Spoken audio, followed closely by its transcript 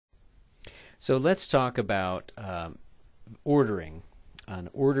So let's talk about ordering an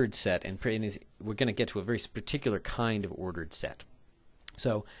ordered set, and we're going to get to a very particular kind of ordered set.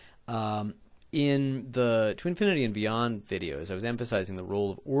 So in the To Infinity and Beyond videos, I was emphasizing the role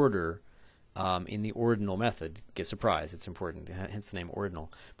of order in the ordinal method. Get surprised, it's important, hence the name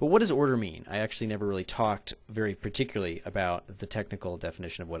ordinal. But what does order mean? I actually never really talked very particularly about the technical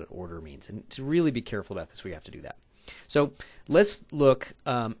definition of what order means. And to really be careful about this, we have to do that. So let's look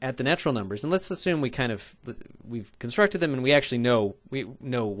at the natural numbers, and let's assume we've constructed them, and we actually know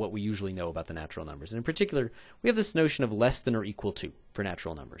what we usually know about the natural numbers. And in particular, we have this notion of less than or equal to for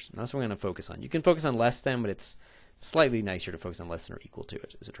natural numbers. And that's what we're going to focus on. You can focus on less than, but it's slightly nicer to focus on less than or equal to,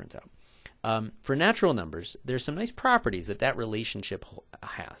 as it turns out. For natural numbers, there's some nice properties that relationship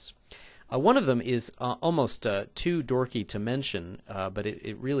has. One of them is almost too dorky to mention, but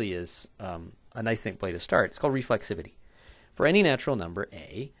it really is a nice way to start. It's called reflexivity. For any natural number,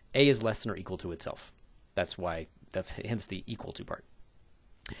 a is less than or equal to itself. That's hence the equal to part.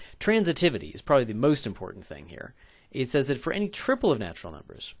 Transitivity is probably the most important thing here. It says that for any triple of natural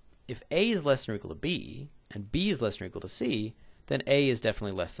numbers, if a is less than or equal to b, and b is less than or equal to c, then a is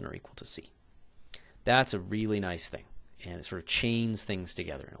definitely less than or equal to c. That's a really nice thing, and it sort of chains things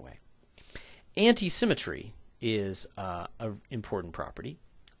together in a way. Antisymmetry is an important property.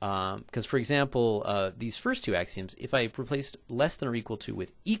 Because, for example, these first two axioms, if I replaced less than or equal to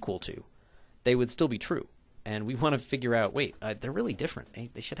with equal to, they would still be true. And we want to figure out, wait, they're really different.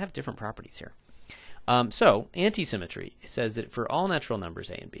 They should have different properties here. So, antisymmetry says that for all natural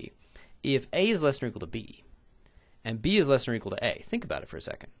numbers a and b, if a is less than or equal to b, and b is less than or equal to a, think about it for a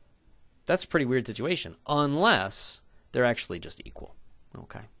second. That's a pretty weird situation, unless they're actually just equal.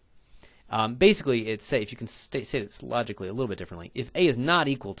 Okay. Basically, if you can say it logically a little bit differently, if a is not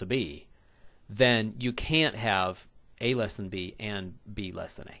equal to b, then you can't have a less than b and b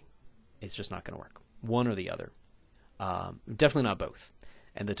less than a. It's just not going to work. One or the other. Definitely not both.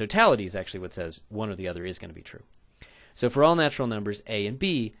 And the totality is actually what says one or the other is going to be true. So for all natural numbers a and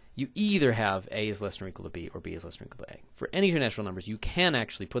b, you either have a is less than or equal to b or b is less than or equal to a. For any two natural numbers, you can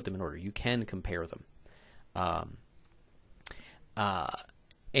actually put them in order. You can compare them.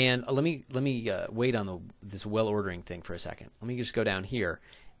 And let me wait on this well-ordering thing for a second. Let me just go down here.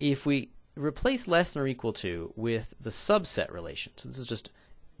 If we replace less than or equal to with the subset relation, so this is just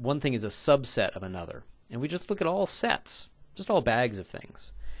one thing is a subset of another, and we just look at all sets, just all bags of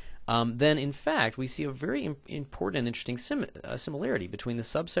things, then in fact we see a very important and interesting similarity between the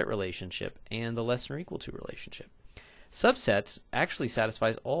subset relationship and the less than or equal to relationship. Subsets actually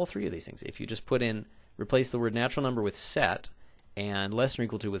satisfies all three of these things. If you just replace the word natural number with set, and less than or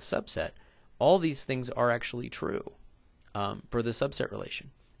equal to with subset, all these things are actually true for the subset relation.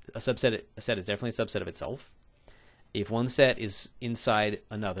 A set is definitely a subset of itself. If one set is inside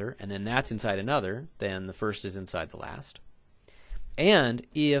another, and then that's inside another, then the first is inside the last. And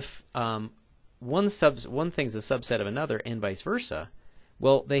if one thing's a subset of another and vice versa,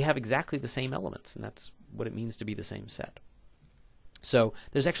 well, they have exactly the same elements, and that's what it means to be the same set. So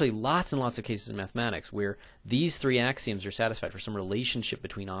there's actually lots and lots of cases in mathematics where these three axioms are satisfied for some relationship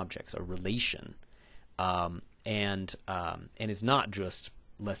between objects, a relation, and it's not just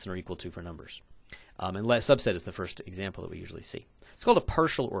less than or equal to for numbers. And subset is the first example that we usually see. It's called a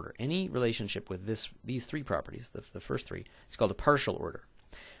partial order. Any relationship with these three properties, the first three, is called a partial order.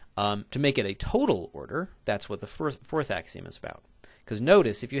 To make it a total order, that's what the fourth axiom is about. Because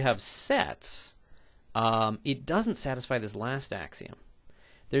notice, if you have sets, it doesn't satisfy this last axiom.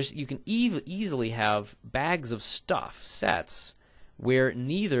 You can easily have bags of stuff, sets, where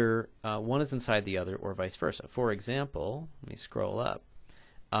neither one is inside the other or vice versa. For example, let me scroll up.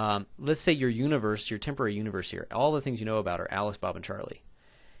 Let's say your temporary universe here, all the things you know about are Alice, Bob, and Charlie.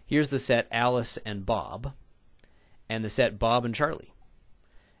 Here's the set Alice and Bob, and the set Bob and Charlie.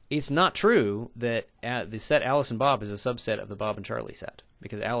 It's not true that the set Alice and Bob is a subset of the Bob and Charlie set,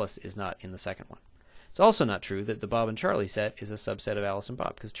 because Alice is not in the second one. It's also not true that the Bob and Charlie set is a subset of Alice and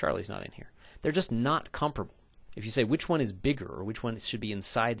Bob, because Charlie's not in here. They're just not comparable. If you say which one is bigger or which one should be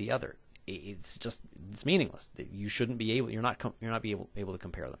inside the other, it's meaningless. You shouldn't be able. You're not able to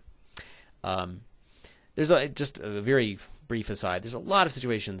compare them. There's just a very brief aside. There's a lot of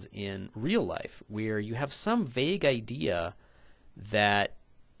situations in real life where you have some vague idea that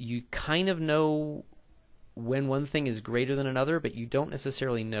you kind of know when one thing is greater than another, but you don't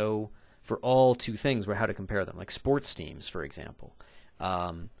necessarily know for all two things how to compare them, like sports teams, for example.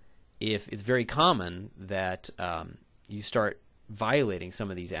 If it's very common that you start violating some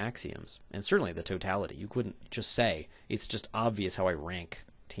of these axioms, and certainly the totality. You couldn't just say, it's just obvious how I rank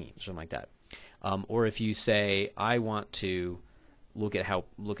teams, something like that. Or if you say, I want to look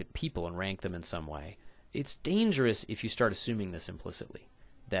at people and rank them in some way. It's dangerous if you start assuming this implicitly,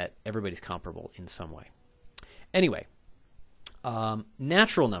 that everybody's comparable in some way. Anyway,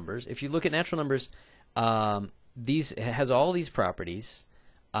 natural numbers. If you look at natural numbers, these has all these properties,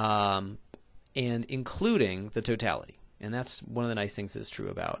 and including the totality. And that's one of the nice things that's true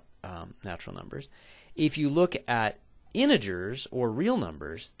about natural numbers. If you look at integers or real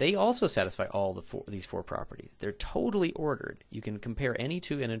numbers, they also satisfy all these four properties. They're totally ordered. You can compare any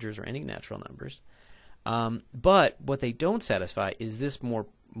two integers or any natural numbers. But what they don't satisfy is this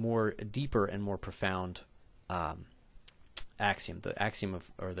more deeper and more profound axiom, the axiom of,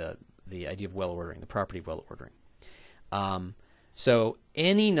 or the idea of well ordering, the property of well ordering. So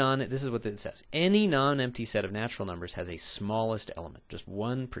this is what it says. Any non-empty set of natural numbers has a smallest element, just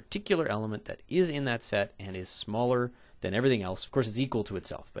one particular element that is in that set and is smaller than everything else. Of course, it's equal to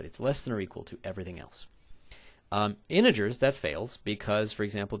itself, but it's less than or equal to everything else. Integers, that fails because, for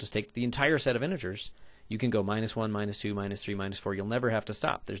example, just take the entire set of integers. You can go -1, -2, -3, -4. You'll never have to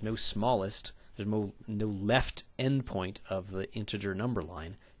stop. There's no smallest, there's no left endpoint of the integer number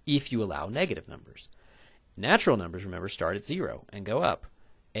line if you allow negative numbers. Natural numbers, remember, start at 0 and go up.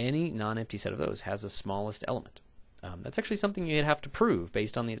 Any non-empty set of those has a smallest element. That's actually something you'd have to prove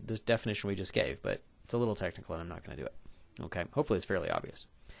based on this definition we just gave, but it's a little technical and I'm not going to do it. Okay, hopefully it's fairly obvious.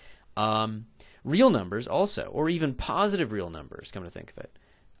 Real numbers also, or even positive real numbers, come to think of it,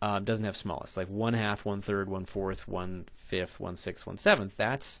 doesn't have smallest, like 1/2, 1/3, 1/4, 1/5, 1/6, 1/7.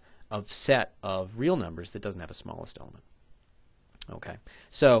 That's a set of real numbers that doesn't have a smallest element. Okay,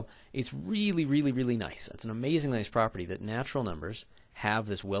 so it's really, really, really nice. It's an amazing nice property that natural numbers have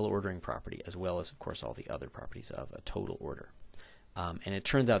this well-ordering property, as well as, of course, all the other properties of a total order. And it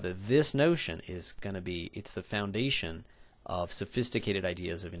turns out that this notion is going to be, it's the foundation of sophisticated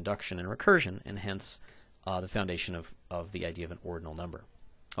ideas of induction and recursion, and hence the foundation of the idea of an ordinal number.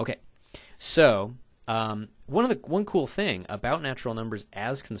 Okay, so one cool thing about natural numbers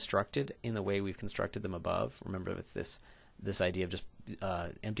as constructed in the way we've constructed them above, remember with this idea of just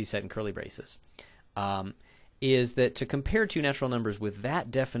empty set and curly braces, is that to compare two natural numbers with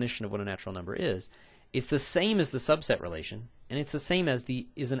that definition of what a natural number is, it's the same as the subset relation, and it's the same as the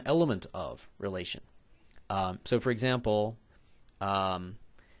is an element of relation. So for example,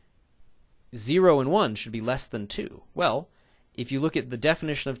 0 and 1 should be less than 2. Well, if you look at the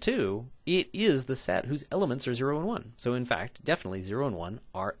definition of 2, it is the set whose elements are 0 and 1. So in fact, definitely 0 and 1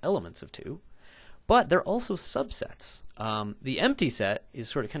 are elements of 2. But they're also subsets. The empty set is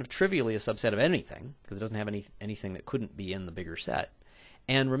sort of kind of trivially a subset of anything, because it doesn't have anything that couldn't be in the bigger set.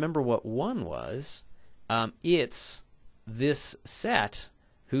 And remember what 1 was. It's this set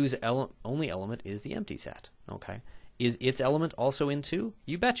whose only element is the empty set. Okay, is its element also in 2?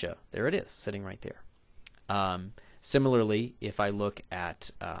 You betcha. There it is, sitting right there. Similarly, if I look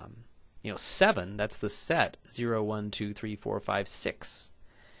at 7, that's the set 0, 1, 2, 3, 4, 5, 6.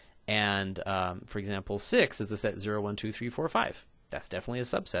 And for example, 6 is the set 0, 1, 2, 3, 4, 5. That's definitely a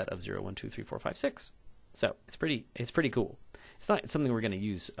subset of 0, 1, 2, 3, 4, 5, 6. So it's pretty cool. It's not something we're going to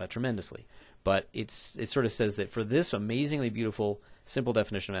use tremendously, but it sort of says that for this amazingly beautiful, simple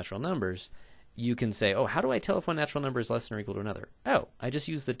definition of natural numbers, you can say, oh, how do I tell if one natural number is less than or equal to another? Oh, I just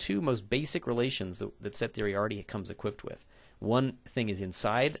use the two most basic relations that set theory already comes equipped with. One thing is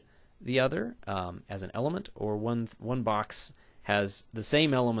inside the other as an element, or one box has the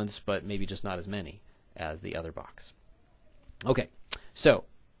same elements but maybe just not as many as the other box. Okay, so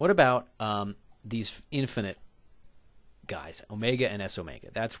what about these infinite guys, omega and s omega?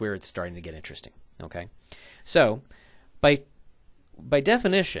 That's where it's starting to get interesting. Okay, so by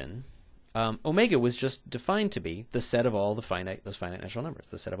definition, omega was just defined to be the set of all those finite natural numbers,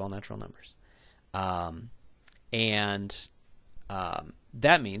 the set of all natural numbers, and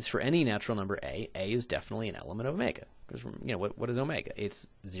that means for any natural number a is definitely an element of omega. Because what is omega? It's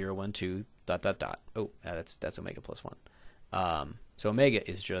 0, 1, 2, ... Oh, that's omega plus 1. So omega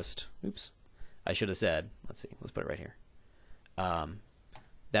is just, oops, I should have said, let's see, let's put it right here.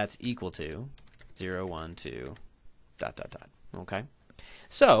 That's equal to 0, 1, 2, ... Okay?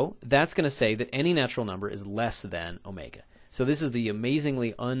 So that's going to say that any natural number is less than omega. So this is the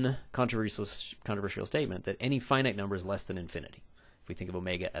amazingly controversial statement that any finite number is less than infinity, if we think of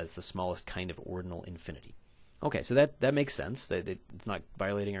omega as the smallest kind of ordinal infinity. Okay, so that makes sense. It's not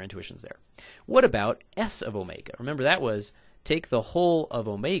violating our intuitions there. What about S of omega? Remember, that was take the whole of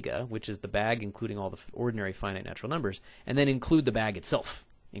omega, which is the bag including all the ordinary finite natural numbers, and then include the bag itself.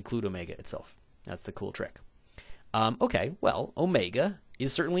 Include omega itself. That's the cool trick. Okay, well, omega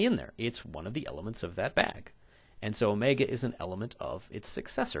is certainly in there. It's one of the elements of that bag. And so omega is an element of its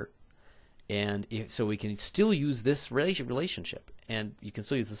successor. And so we can still use this relationship, and you can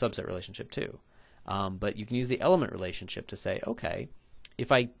still use the subset relationship too. But you can use the element relationship to say, okay,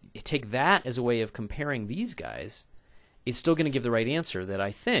 if I take that as a way of comparing these guys, it's still going to give the right answer that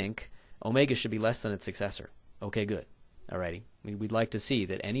I think omega should be less than its successor. Okay, good. Alrighty. We'd like to see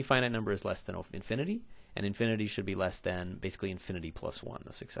that any finite number is less than infinity, and infinity should be less than basically infinity plus 1,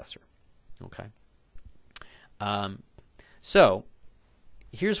 the successor. Okay. So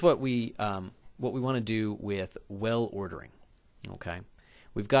here's what we want to do with well ordering. Okay,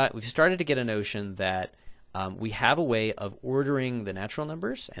 we've started to get a notion that we have a way of ordering the natural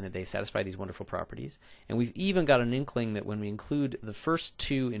numbers, and they satisfy these wonderful properties. And we've even got an inkling that when we include the first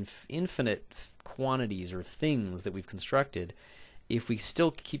two infinite quantities or things that we've constructed, if we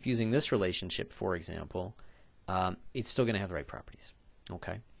still keep using this relationship, for example, it's still going to have the right properties.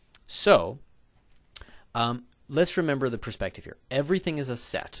 Okay, so let's remember the perspective here. Everything is a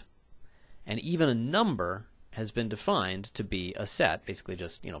set, and even a number has been defined to be a set. Basically,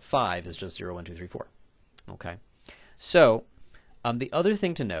 just 5 is just 0, 1, 2, 3, 4. Okay, so the other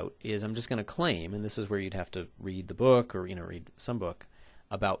thing to note is I'm just going to claim, and this is where you'd have to read the book or read some book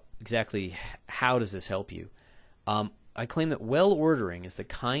about exactly how does this help you. I claim that well ordering is the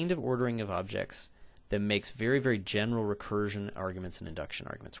kind of ordering of objects that makes very, very general recursion arguments and induction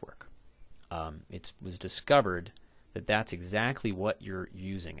arguments work. It was discovered that that's exactly what you're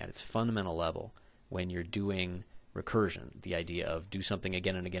using at its fundamental level when you're doing recursion, the idea of do something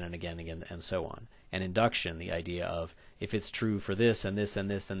again and again and again and again and so on. And induction, the idea of if it's true for this and this and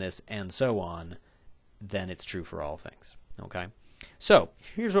this and this and so on, then it's true for all things. Okay? So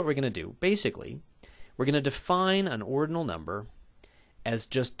here's what we're going to do. Basically, we're going to define an ordinal number as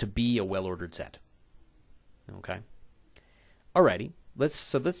just to be a well-ordered set. Okay? Alrighty.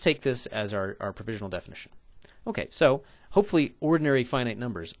 Let's take this as our provisional definition. Okay, so hopefully ordinary finite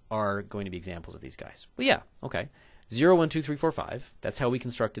numbers are going to be examples of these guys. Well, yeah, okay. 0, 1, 2, 3, 4, 5. That's how we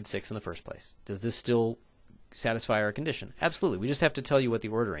constructed 6 in the first place. Does this still satisfy our condition? Absolutely. We just have to tell you what the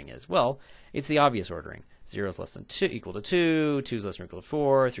ordering is. Well, it's the obvious ordering. 0 is less than 2, equal to 2, 2 is less than or equal to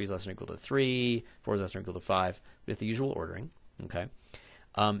 4, 3 is less than or equal to 3, 4 is less than or equal to 5, with the usual ordering. Okay.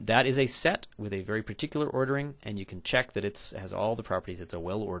 That is a set with a very particular ordering, and you can check that it has all the properties. It's a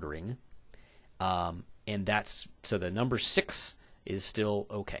well ordering. And that's, so the number 6 is still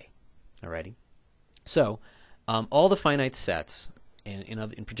okay. Alrighty. So all the finite sets, and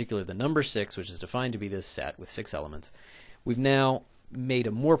in particular the number 6, which is defined to be this set with 6 elements, we've now made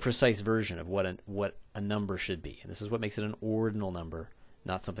a more precise version of what a number should be. And this is what makes it an ordinal number,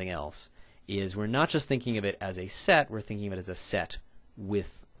 not something else. Is we're not just thinking of it as a set, we're thinking of it as a set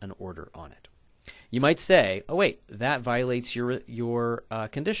with an order on it. You might say, oh wait, that violates your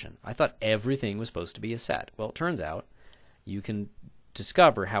condition. I thought everything was supposed to be a set. Well, it turns out you can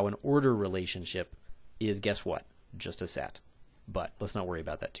discover how an order relationship is, guess what? Just a set. But let's not worry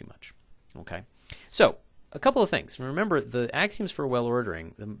about that too much. Okay? So, a couple of things. Remember, the axioms for well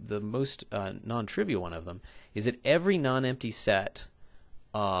ordering, the most non-trivial one of them, is that every non-empty set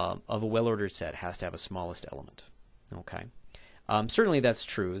of a well-ordered set has to have a smallest element. Okay? Certainly that's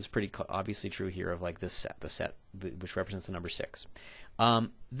true. It's pretty obviously true here of like this set, the set which represents the number 6.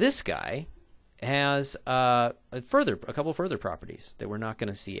 This guy has a couple further properties that we're not going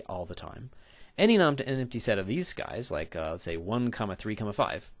to see all the time. Any non-empty set of these guys, like let's say 1, 3,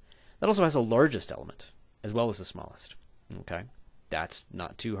 5, that also has a largest element as well as the smallest. Okay, that's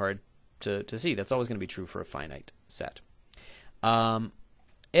not too hard to see. That's always going to be true for a finite set.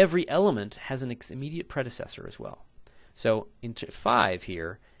 Every element has an immediate predecessor as well. So in 5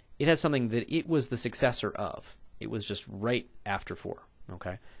 here, it has something that it was the successor of. It was just right after 4.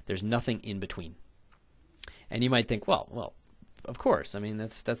 Okay, there's nothing in between. And you might think, well, of course. I mean,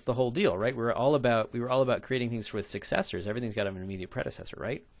 that's the whole deal, right? We were all about creating things with successors. Everything's got to have an immediate predecessor,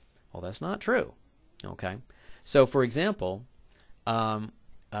 right? Well, that's not true. Okay, so for example,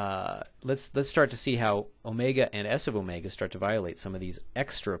 let's start to see how omega and S of omega start to violate some of these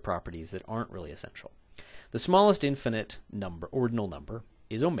extra properties that aren't really essential. The smallest infinite number, ordinal number,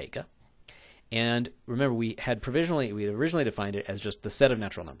 is omega. And remember, we had originally defined it as just the set of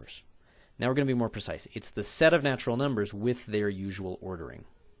natural numbers. Now we're going to be more precise. It's the set of natural numbers with their usual ordering.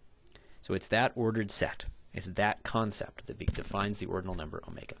 So it's that ordered set. It's that concept that defines the ordinal number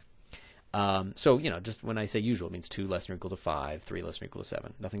omega. So, just when I say usual, it means 2 less than or equal to 5, 3 less than or equal to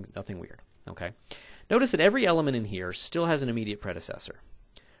 7. Nothing weird. Okay. Notice that every element in here still has an immediate predecessor.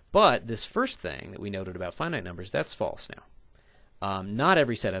 But this first thing that we noted about finite numbers, that's false now. Not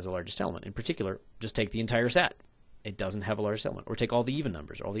every set has a largest element. In particular, just take the entire set. It doesn't have a largest element. Or take all the even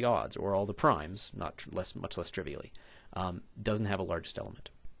numbers, or all the odds, or all the primes, much less trivially. Doesn't have a largest element.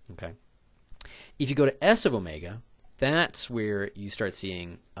 Okay. If you go to S of omega, that's where you start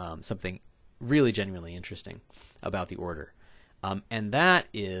seeing something really genuinely interesting about the order, and that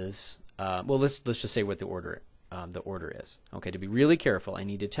is let's just say what the order is. Okay, to be really careful, I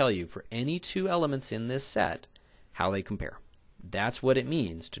need to tell you for any two elements in this set how they compare. That's what it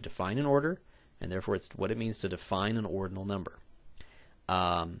means to define an order, and therefore it's what it means to define an ordinal number.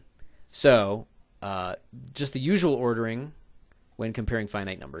 Just the usual ordering when comparing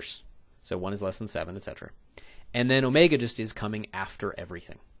finite numbers. So 1 is less than 7, etc. And then omega just is coming after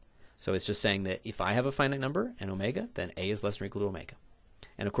everything. So it's just saying that if I have a finite number and omega, then a is less than or equal to omega.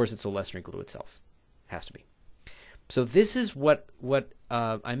 And of course it's less than or equal to itself. It has to be. So this is what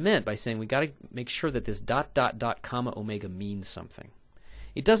I meant by saying we got to make sure that this ... comma omega means something.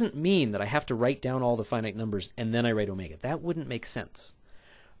 It doesn't mean that I have to write down all the finite numbers and then I write omega. That wouldn't make sense.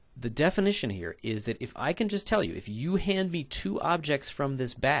 The definition here is that if I can just tell you, if you hand me two objects from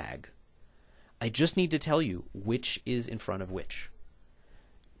this bag, I just need to tell you which is in front of which.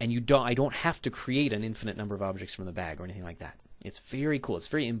 And I don't have to create an infinite number of objects from the bag or anything like that. It's very cool.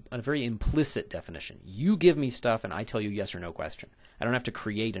 It's a very implicit definition. You give me stuff and I tell you yes or no question. I don't have to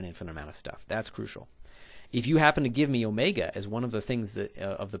create an infinite amount of stuff. That's crucial. If you happen to give me omega as one of the things that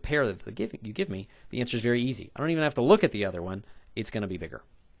of the pair that you give me, the answer is very easy. I don't even have to look at the other one. It's going to be bigger.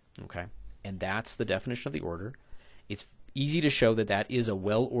 Okay? And that's the definition of the order. It's easy to show that that is a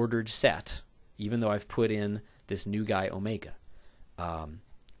well-ordered set, even though I've put in this new guy omega.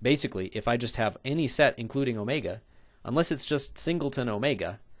 Basically, if I just have any set including omega, unless it's just singleton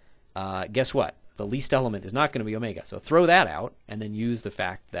omega, guess what? The least element is not going to be omega. So throw that out and then use the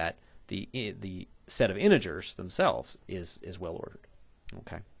fact that the set of integers themselves is well ordered.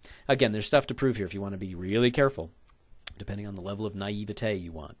 Okay. Again, there's stuff to prove here if you want to be really careful, depending on the level of naivete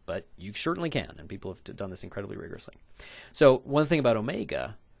you want. But you certainly can, and people have done this incredibly rigorously. So one thing about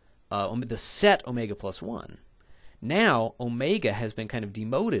omega, the set omega plus 1, now omega has been kind of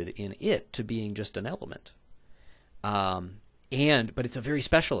demoted in it to being just an element. But it's a very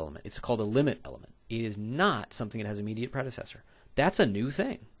special element. It's called a limit element. It is not something that has immediate predecessor. That's a new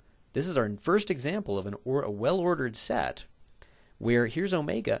thing. This is our first example of a well-ordered set where here's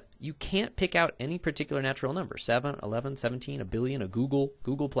omega. You can't pick out any particular natural number, 7, 11, 17, a billion, a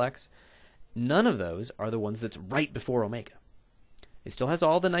googleplex. None of those are the ones that's right before omega. It still has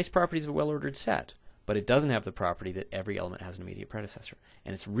all the nice properties of a well-ordered set, but it doesn't have the property that every element has an immediate predecessor.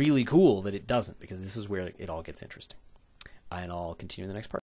 And it's really cool that it doesn't, because this is where it all gets interesting. And I'll continue in the next part.